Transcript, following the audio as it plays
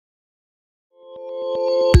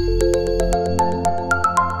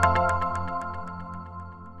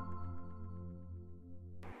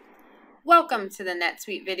Welcome to the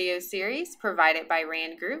NetSuite video series provided by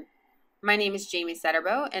Rand Group. My name is Jamie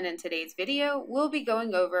Setterbo, and in today's video, we'll be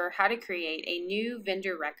going over how to create a new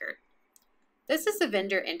vendor record. This is a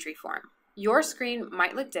vendor entry form. Your screen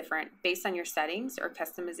might look different based on your settings or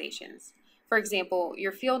customizations. For example,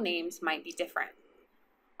 your field names might be different.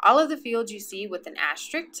 All of the fields you see with an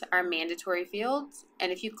asterisk are mandatory fields,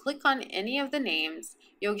 and if you click on any of the names,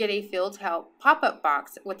 you'll get a field help pop-up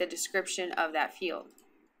box with a description of that field.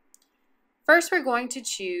 First, we're going to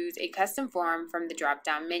choose a custom form from the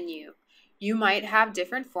drop-down menu. You might have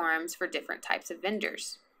different forms for different types of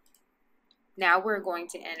vendors. Now we're going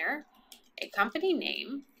to enter a company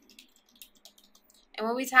name. And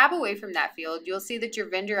when we tab away from that field, you'll see that your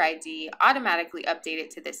vendor ID automatically updated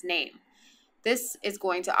to this name. This is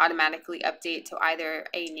going to automatically update to either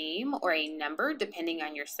a name or a number depending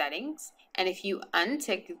on your settings. And if you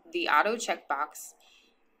untick the auto checkbox,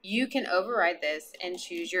 you can override this and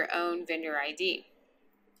choose your own vendor ID.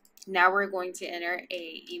 Now we're going to enter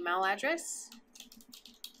an email address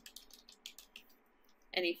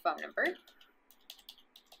and a phone number.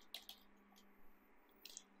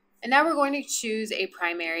 And now we're going to choose a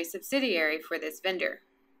primary subsidiary for this vendor.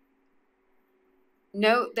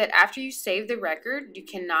 Note that after you save the record, you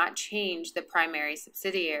cannot change the primary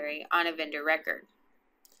subsidiary on a vendor record.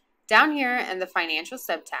 Down here in the Financial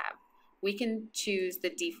subtab, we can choose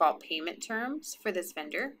the default payment terms for this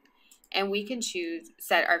vendor, and we can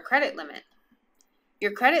set our credit limit.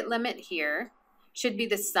 Your credit limit here should be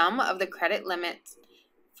the sum of the credit limits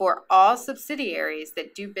for all subsidiaries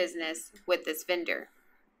that do business with this vendor.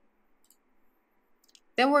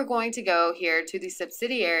 Then we're going to go here to the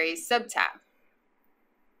Subsidiaries subtab.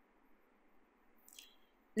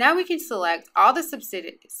 Now we can select all the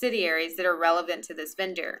subsidiaries that are relevant to this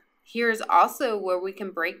vendor. Here's also where we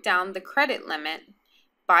can break down the credit limit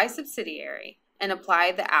by subsidiary and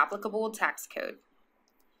apply the applicable tax code.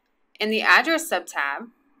 In the Address subtab,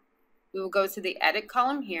 we will go to the Edit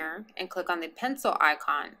column here and click on the pencil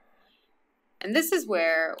icon. And this is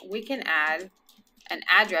where we can add an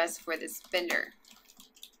address for this vendor.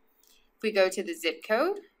 If we go to the zip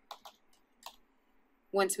code,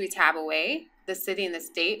 once we tab away, the city and the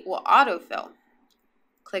state will autofill.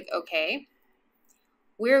 Click OK.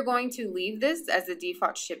 We're going to leave this as the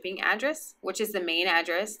default shipping address, which is the main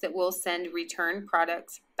address that will send returned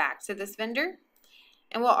products back to this vendor.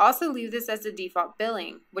 And we'll also leave this as the default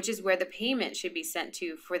billing, which is where the payment should be sent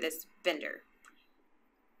to for this vendor.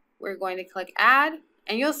 We're going to click Add,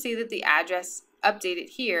 and you'll see that the address updated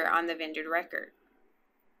here on the vendor record.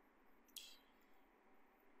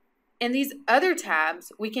 In these other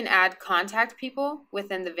tabs, we can add contact people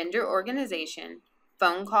within the vendor organization,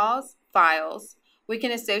 phone calls, files. We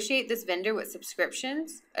can associate this vendor with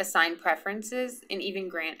subscriptions, assign preferences, and even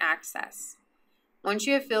grant access. Once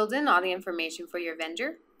you have filled in all the information for your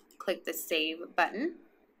vendor, click the Save button,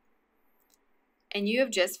 and you have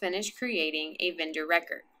just finished creating a vendor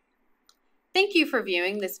record. Thank you for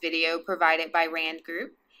viewing this video provided by Rand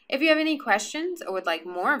Group. If you have any questions or would like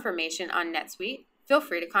more information on NetSuite, feel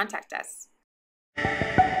free to contact us.